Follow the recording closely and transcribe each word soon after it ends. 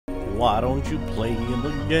Why don't you play the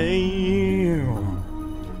game?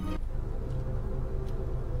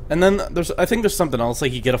 And then I think there's something else,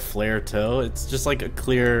 like you get a flare too. It's just like a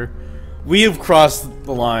clear, we have crossed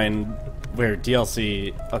the line where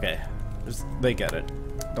DLC, okay, they get it.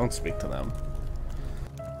 Don't speak to them.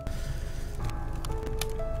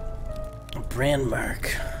 Brand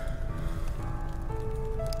mark.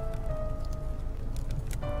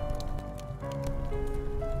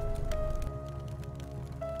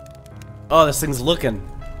 Oh, this thing's looking.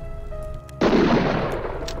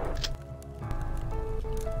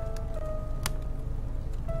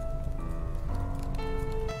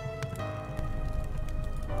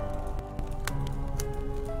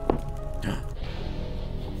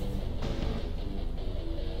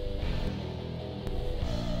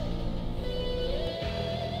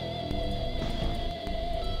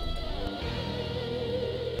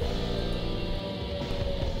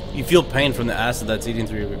 You feel pain from the acid that's eating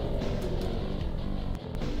through your...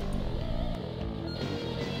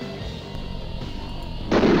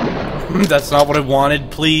 That's not what I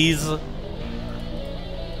wanted, please.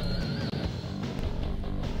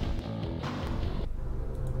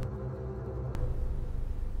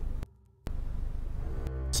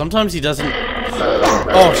 Sometimes he doesn't...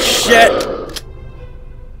 Oh, shit!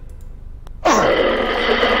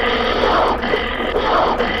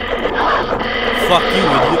 Fuck you,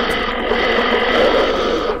 idiot.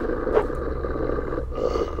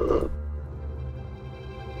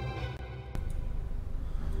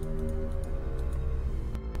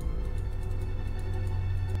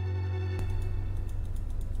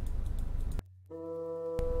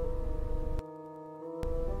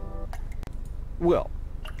 Well,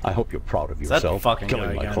 I hope you're proud of yourself,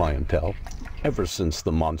 killing my clientele. Ever since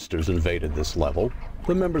the monsters invaded this level,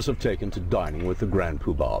 the members have taken to dining with the Grand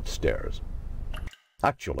Poobah upstairs.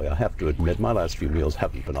 Actually, I have to admit my last few meals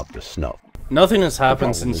haven't been up to snuff. Nothing has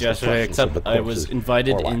happened since yesterday, except I was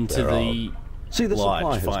invited into the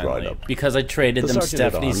lodge finally, because I traded them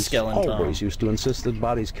Stephanie's skeleton. Always used to insist that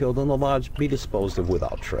bodies killed in the lodge be disposed of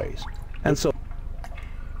without trace. And so...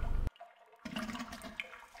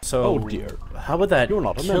 Oh dear. How about that You're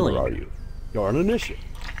not a member, are you? You're an initiate.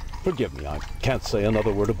 Forgive me, I can't say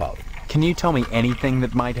another word about it. Can you tell me anything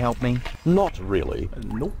that might help me? Not really.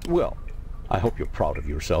 Nope. Well, I hope you're proud of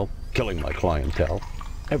yourself, killing my clientele.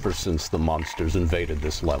 Ever since the monsters invaded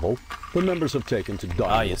this level, the members have taken to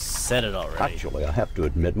dining. Ah, you said it already. Actually, I have to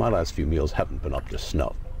admit my last few meals haven't been up to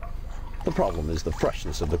snuff. The problem is the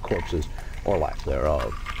freshness of the corpses, or lack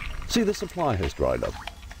thereof. See, the supply has dried up.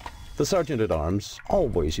 The Sergeant-at-Arms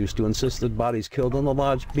always used to insist that bodies killed in the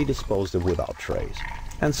lodge be disposed of without trace,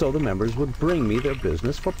 and so the members would bring me their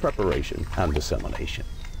business for preparation and dissemination.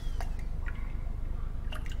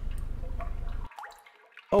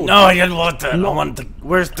 Oh, no, I didn't want that. No. I want the...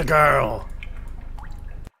 Where's the girl?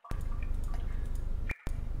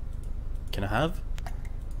 Can I have?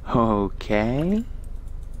 Okay.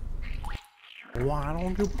 Why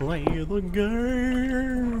don't you play the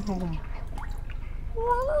game?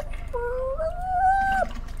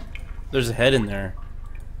 There's a head in there.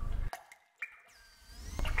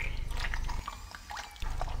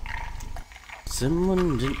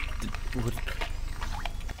 Someone did... What?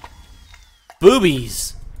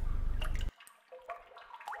 Boobies!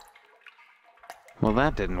 Well,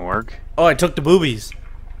 that didn't work. Oh, I took the boobies.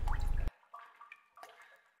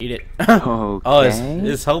 Eat it. Okay. Oh,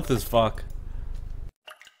 his health is fuck.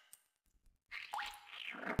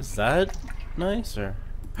 Is that nice, or...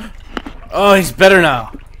 Oh, he's better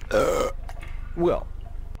now. Well,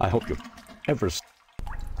 I hope you ever...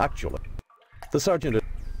 Actually, the Sergeant...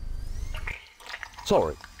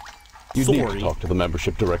 Sorry. You need to talk to the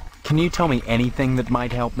membership director. Can you tell me anything that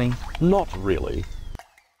might help me? Not really.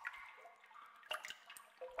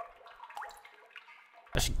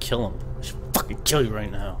 I should kill him. I should fucking kill you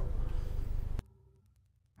right now.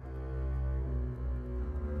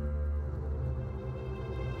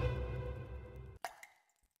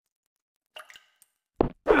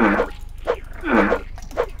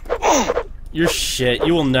 You're shit.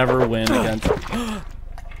 You will never win against...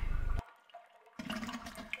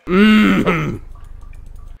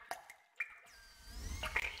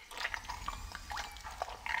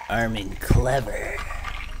 Armin clever.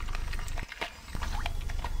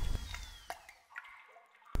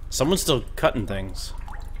 Someone's still cutting things.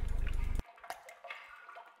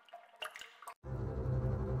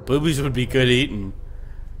 Boobies would be good eating.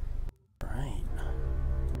 Right.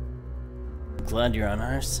 Glad you're on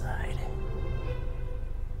our side.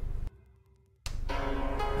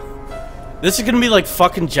 This is gonna be like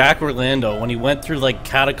fucking Jack Orlando when he went through like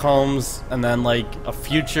catacombs and then like a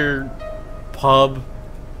future pub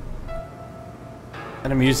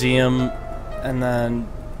and a museum, and then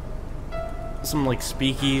some like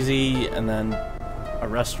speakeasy, and then a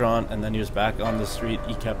restaurant, and then he was back on the street.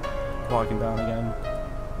 He kept walking down again.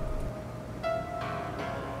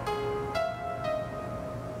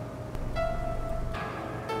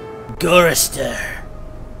 Gorister.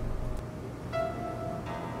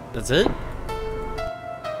 That's it? Is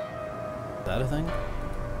that a thing?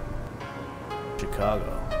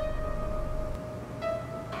 Chicago.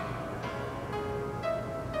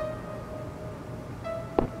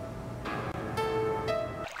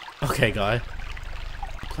 Okay, guy.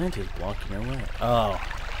 Plant is blocking your way. Oh.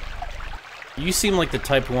 You seem like the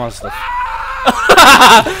type who wants to...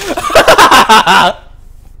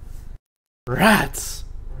 Rats!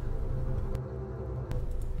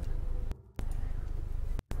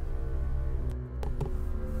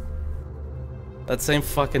 That same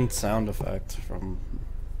fucking sound effect from...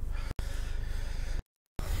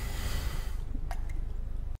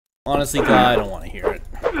 Honestly, guy, I don't want to hear it.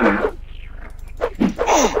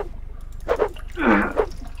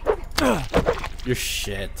 You're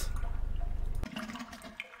shit.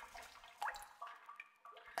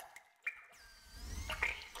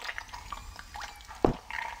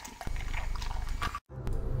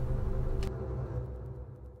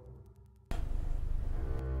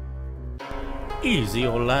 Easy,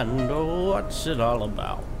 Orlando, what's it all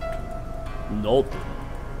about? Nope.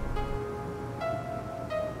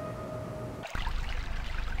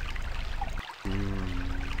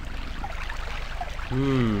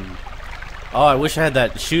 Oh, I wish I had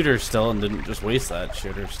that shooter still and didn't just waste that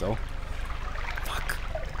shooter still. Fuck.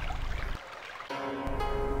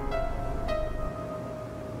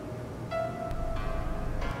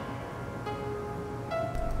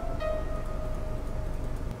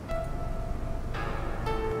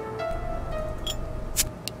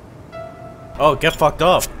 Oh, get fucked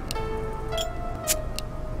up.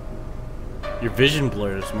 Your vision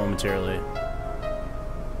blurs momentarily.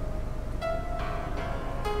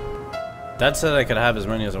 That said I could have as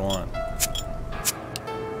many as I want.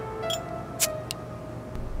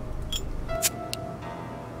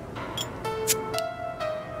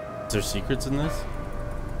 Is there secrets in this?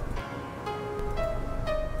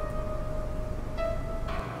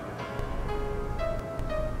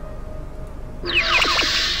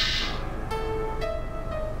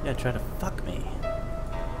 Yeah, try to fuck me.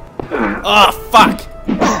 Oh, fuck!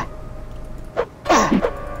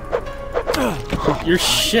 You're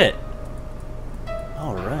shit.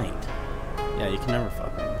 Alright. Yeah, you can never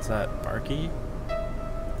fuck me. What's that, Barky?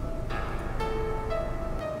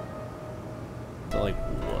 So, like,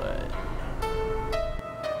 what?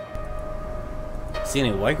 See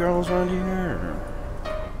any white girls around here? Or?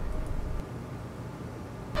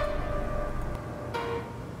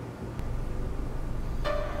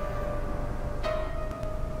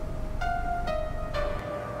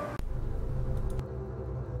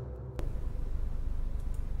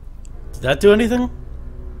 Did that do anything?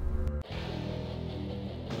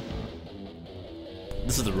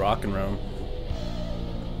 This is the rockin' room.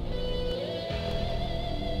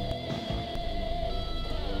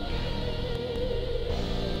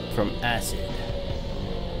 From acid.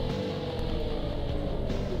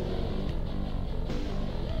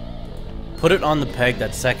 Put it on the peg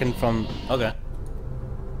that second from... Okay.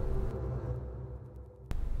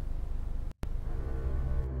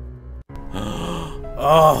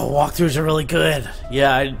 Oh, walkthroughs are really good.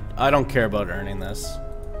 Yeah, I don't care about earning this.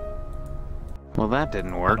 Well, that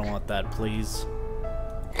didn't work. I don't want that, please.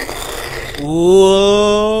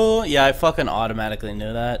 Ooh, yeah, I fucking automatically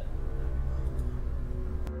knew that.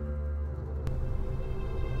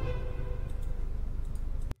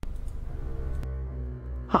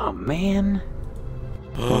 Oh, man.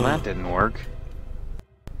 Well, that didn't work.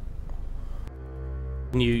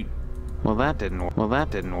 You... Well, that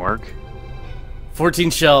didn't work. 14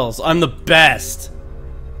 shells. I'm the best.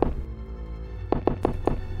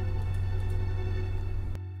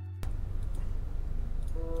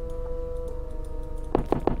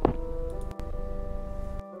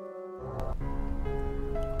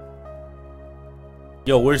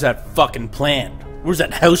 Yo, where's that fucking plant? Where's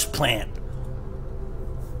that house plant?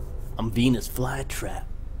 I'm Venus flytrap.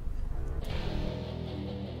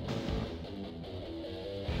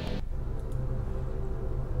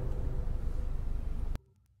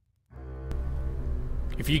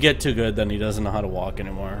 If you get too good, then he doesn't know how to walk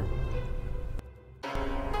anymore.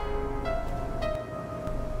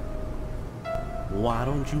 Why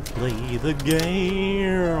don't you play the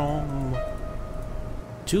game?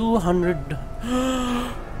 200.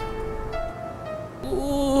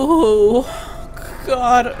 Ooh,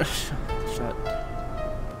 God. Shut.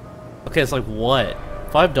 Okay, it's like what?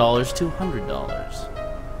 $5 to $100.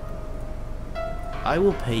 I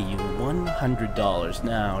will pay you $100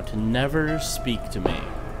 now to never speak to me.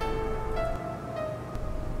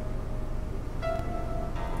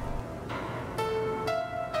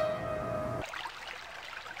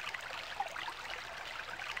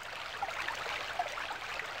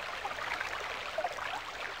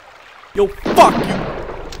 Yo, fuck you!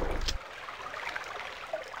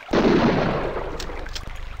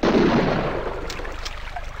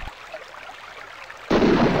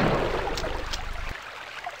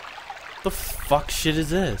 The fuck shit is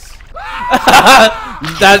this?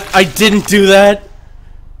 That I didn't do that.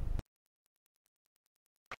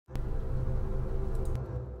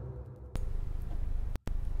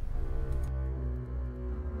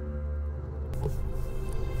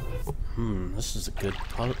 This is a good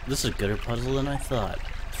puzzle. This is a gooder puzzle than I thought.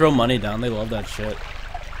 Throw money down, they love that shit.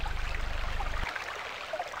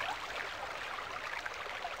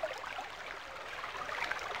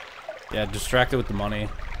 Yeah, distract it with the money.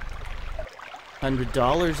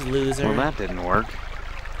 $100, loser. Well, that didn't work.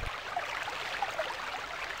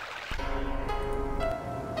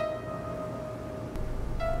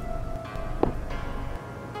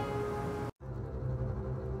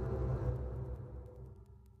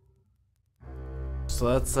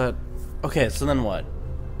 So that's that. Okay, so then what?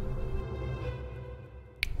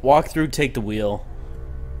 Walk through, take the wheel.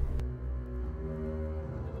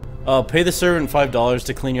 Pay the servant $5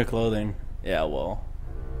 to clean your clothing. Yeah, well.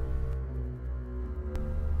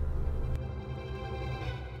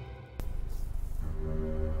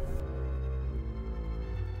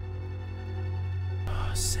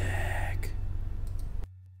 Oh, sick.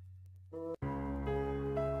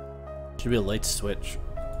 Should be a light switch.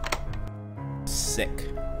 Sick.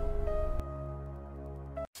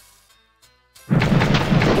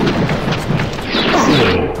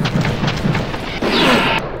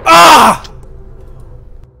 Ah!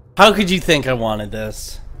 How could you think I wanted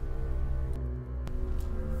this?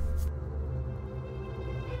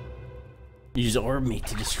 Use orb meat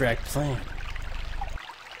to distract Plane.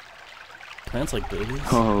 Plants like boobies.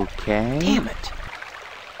 Okay. Damn it.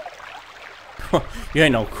 You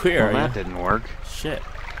ain't no queer, Well, are that you? didn't work. Shit.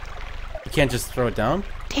 You can't just throw it down?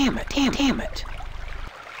 Damn it. Damn it.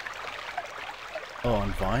 Oh,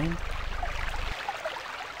 on Vine?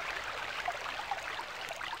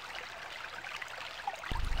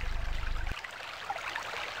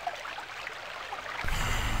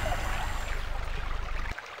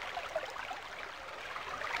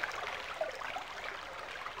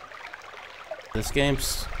 This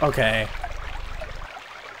game's okay.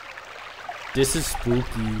 This is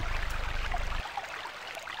spooky.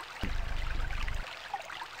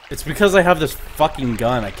 It's because I have this fucking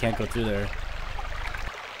gun, I can't go through there.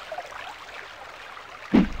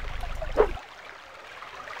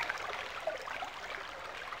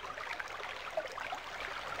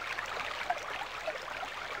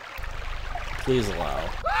 Please allow.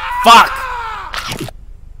 Fuck!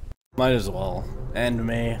 Might as well end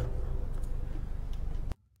me.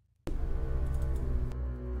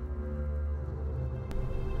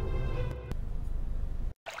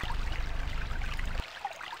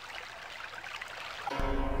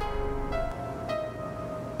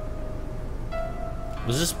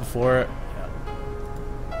 Was this before?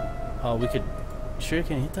 Yeah. Oh, we could. Sure, you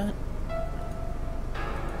can eat that?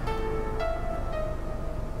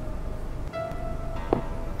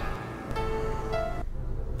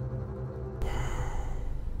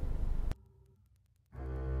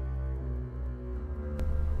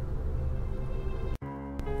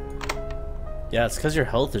 Yeah, it's because your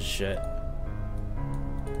health is shit.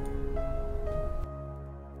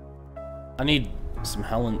 I need some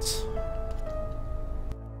Helens.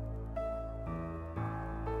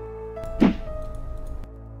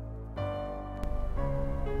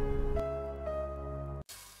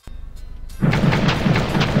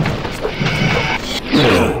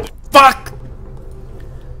 Fuck!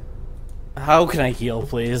 How can I heal,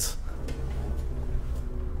 please?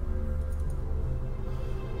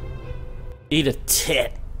 Eat a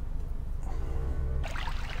tit.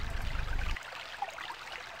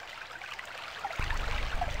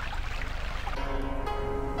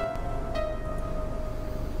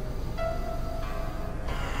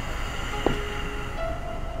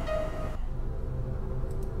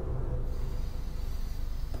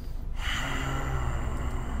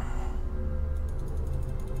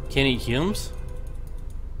 Can't eat humans?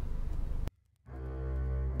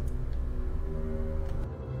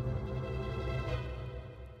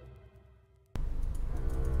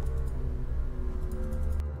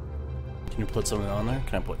 Can you put something on there?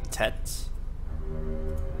 Can I put tets?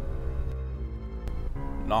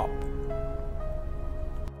 Knob.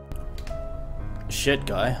 Shit,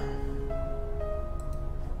 guy.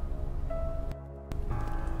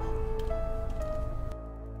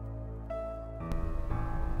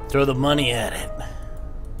 Throw the money at it.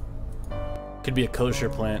 Could be a kosher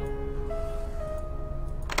plant.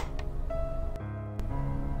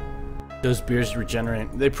 Those beers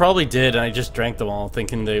regenerate. They probably did, and I just drank them all,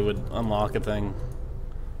 thinking they would unlock a thing.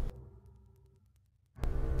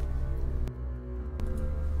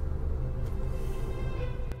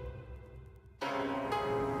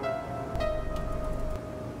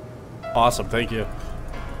 Awesome, thank you.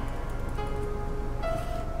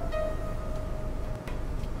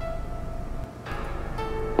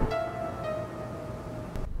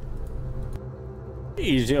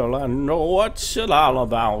 Easy, I know what's it all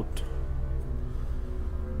about.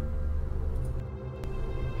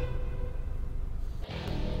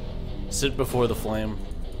 Sit before the flame.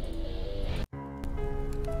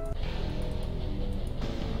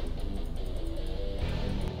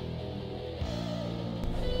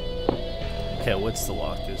 Okay, what's the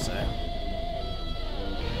walkthrough say?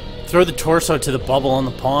 Throw the torso to the bubble on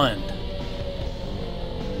the pond.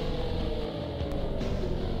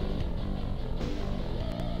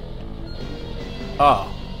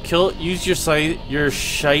 Oh, use your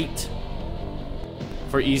shite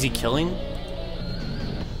for easy killing?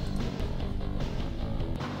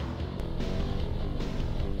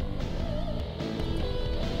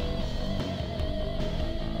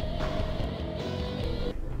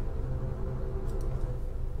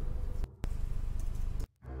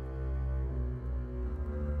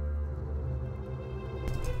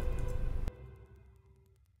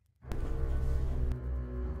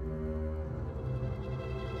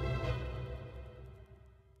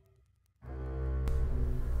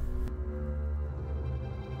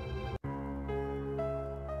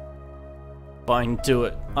 Fine, do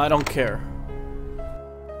it. I don't care.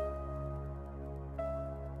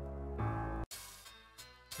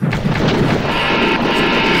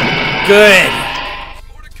 Good!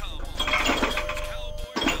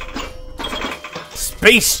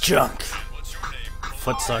 Space junk!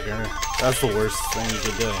 Footsucker. That's the worst thing you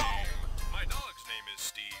could do. My dog's name is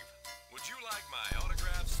Steve. Would you like my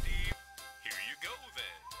autograph, Steve? Here you go,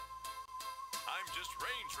 then. I'm just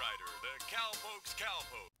Range Rider, the Cowpoke's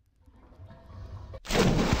Cowpoke.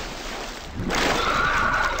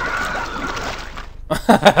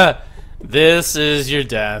 This is your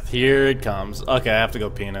death. Here it comes. Okay, I have to go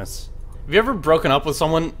penis. Have you ever broken up with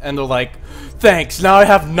someone and they're like, thanks, now I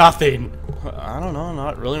have nothing? I don't know,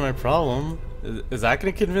 not really my problem. Is that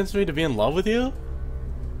gonna convince me to be in love with you?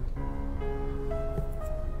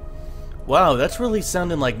 Wow, that's really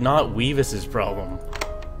sounding like not Weavis's problem.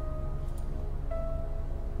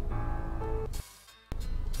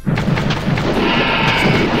 You're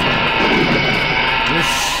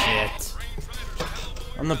shit.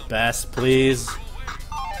 I'm the best, please.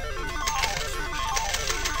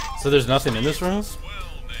 So there's nothing in this room?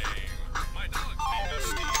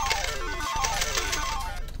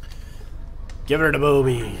 Give her the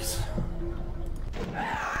boobies.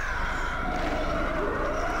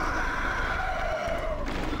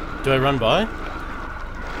 Do I run by?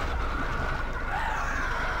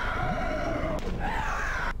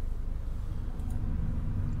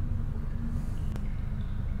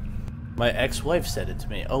 My ex-wife said it to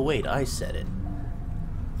me. Oh wait, I said it.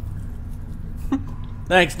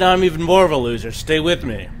 Thanks, now I'm even more of a loser. Stay with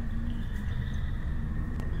me.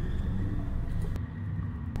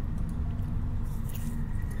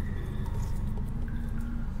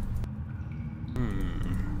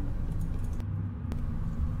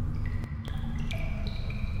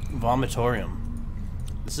 Vomitorium.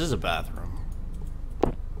 This is a bathroom.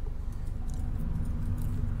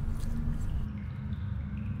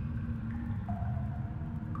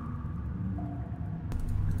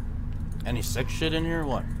 Any sick shit in here or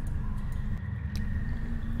what?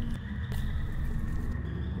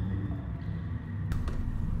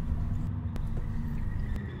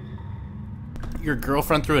 Your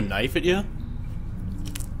girlfriend threw a knife at you?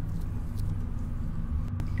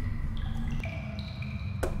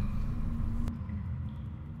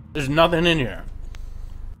 There's nothing in here.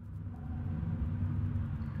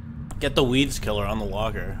 Get the weeds killer on the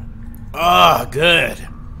locker. Ah, good.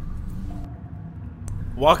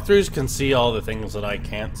 Walkthroughs can see all the things that I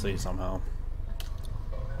can't see somehow.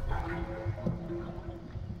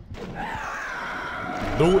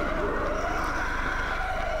 Do it.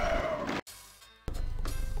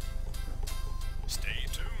 Stay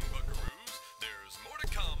tuned, buckaroos. There's more to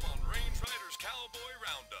come on Range Rider's Cowboy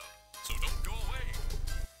Roundup. So don't go away.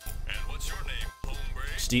 And what's your name, hombre?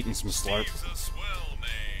 Just eating some slurp. Steve's a swell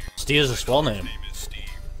name. Steve is a swell name. Name is Steve.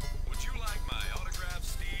 Would you like my autograph,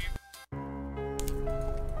 Steve?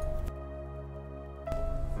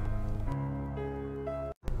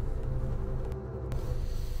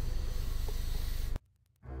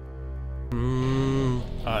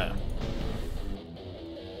 Oh yeah.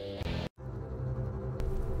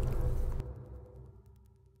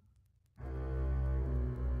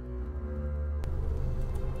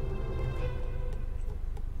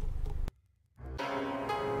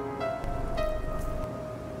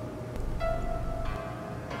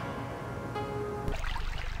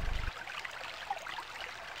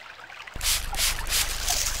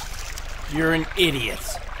 You're an idiot.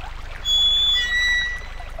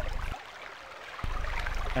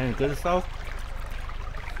 Any good stuff?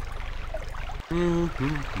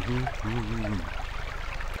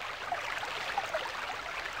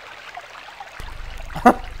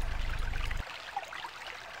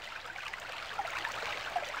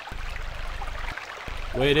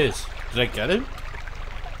 Wait, it is. Did I get it?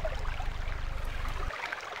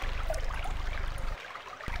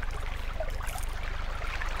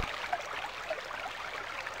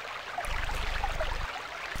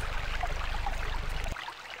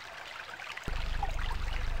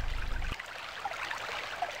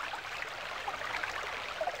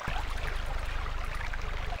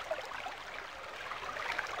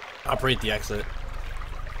 Operate the exit.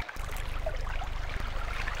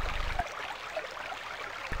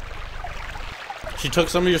 She took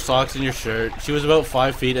some of your socks and your shirt. She was about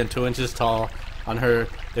 5 feet and 2 inches tall. On her,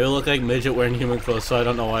 they would look like midget wearing human clothes, so I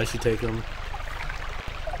don't know why she'd take them.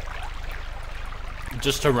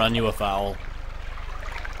 Just to run you afoul.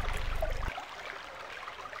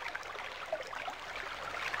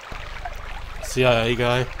 CIA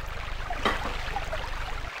guy.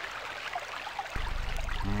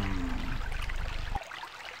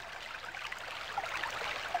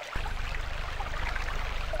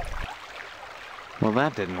 Well,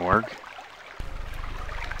 that didn't work.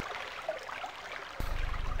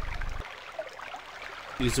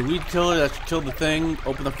 Use the weed killer that should kill the thing.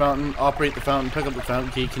 Open the fountain, operate the fountain, pick up the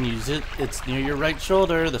fountain key. Can use it. It's near your right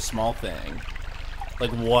shoulder, the small thing.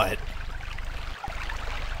 Like what?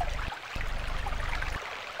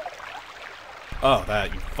 Oh,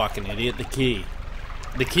 that, you fucking idiot. The key.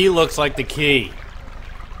 The key looks like the key.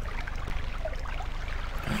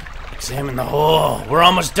 Examine the hole. We're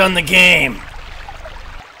almost done the game.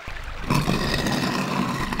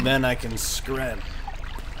 Then I can scrim.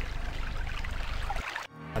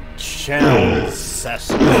 A channel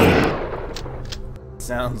sesame.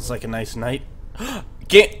 Sounds like a nice night.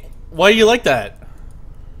 Why do you like that?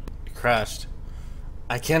 It crashed.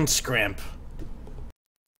 I can scrimp.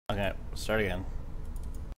 Okay, start again.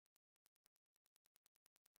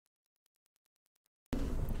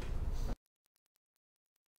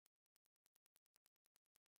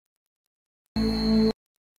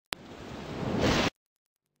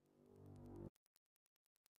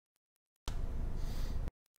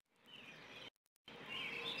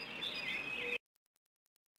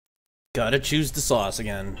 Gotta choose the sauce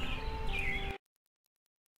again.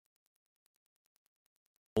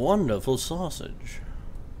 Wonderful sausage.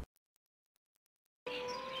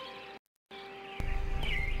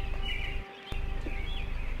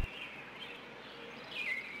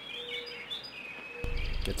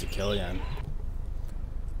 Get to kill again.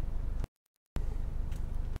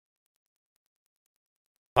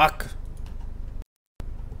 Fuck.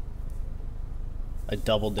 I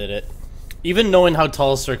double did it. Even knowing how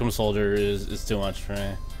tall Circum Soldier is too much for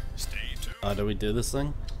me. Stay tuned. Do we do this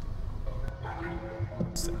thing?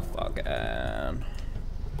 Fucking.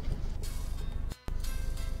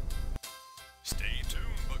 Stay tuned,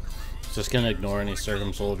 buckaroos. Just gonna ignore any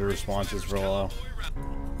Circum Soldier responses for a while.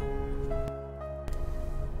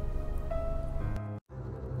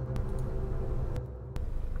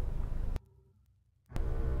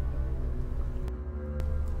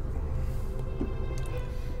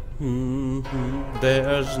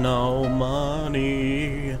 There's no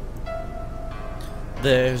money.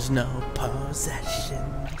 There's no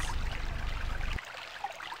possessions.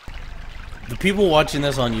 The people watching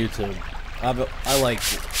this on YouTube, I like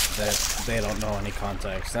that they don't know any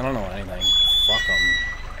context. They don't know anything. Fuck them.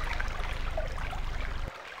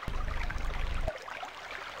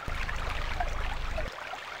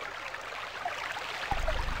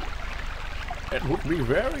 It would be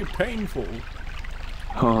very painful.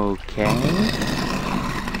 Okay.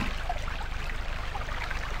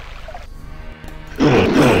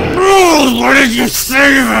 Why did you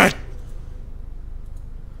save it?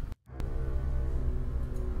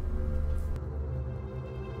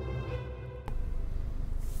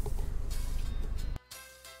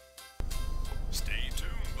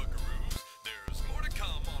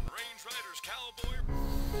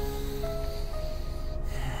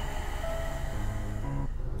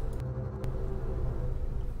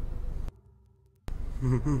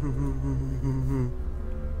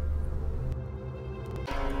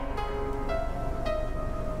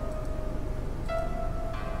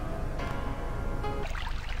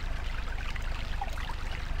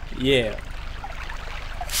 Yeah.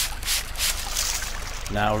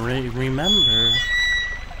 Now remember,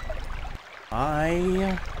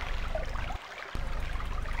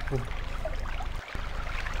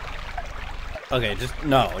 Okay, just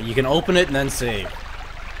no. You can open it and then save.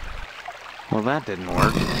 Well, that didn't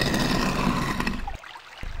work.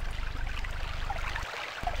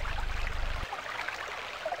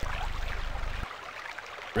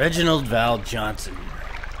 Reginald Val Johnson.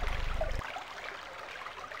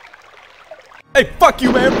 Hey, fuck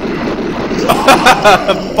you, man!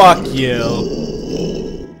 Fuck you.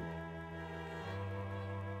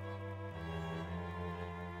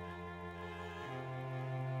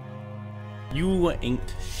 You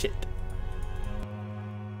ain't shit.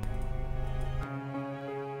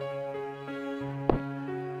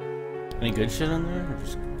 Any good shit in there? Or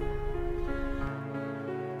just...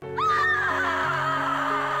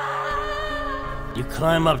 You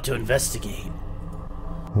climb up to investigate.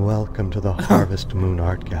 Welcome to the Harvest Moon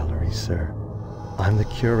Art Gallery, sir. I'm the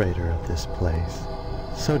curator of this place.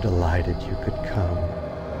 So delighted you could come.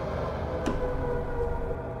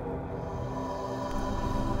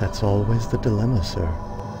 That's always the dilemma, sir.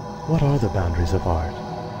 What are the boundaries of art?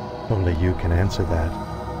 Only you can answer that,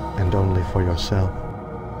 and only for yourself.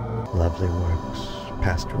 Lovely works,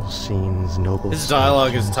 pastoral scenes, noble... His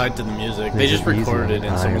dialogue is sculptures. tied to the music. They They just look easy recorded it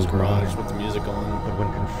in on someone's iron garage grind. with the music going. But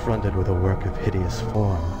when confronted with a work of hideous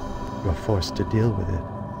form, you're forced to deal with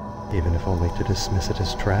it, even if only to dismiss it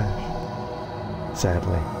as trash.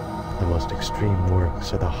 Sadly, the most extreme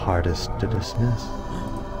works are the hardest to dismiss.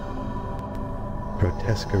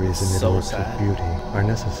 Grotesqueries and So works sad. of beauty are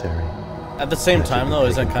necessary. At the same That should time, be though,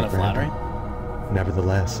 isn't taken kind of for granted. flattering?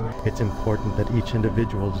 Nevertheless, it's important that each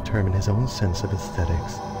individual determine his own sense of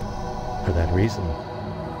aesthetics. For that reason,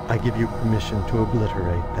 I give you permission to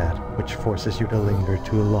obliterate that which forces you to linger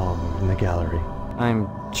too long in the gallery. I'm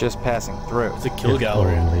just passing through. It's a kill If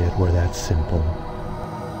gallery. only it were that simple.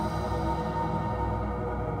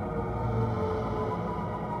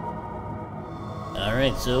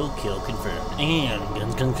 Alright, so kill confirmed.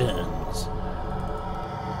 And guns.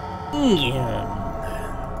 Yeah.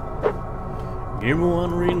 Give me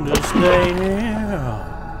one reason to stay here.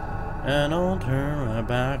 And I'll turn right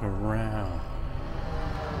back around.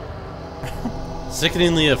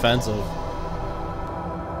 Sickeningly offensive.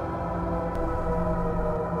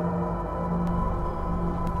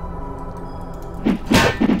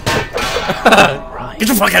 Get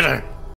the fuck out of here!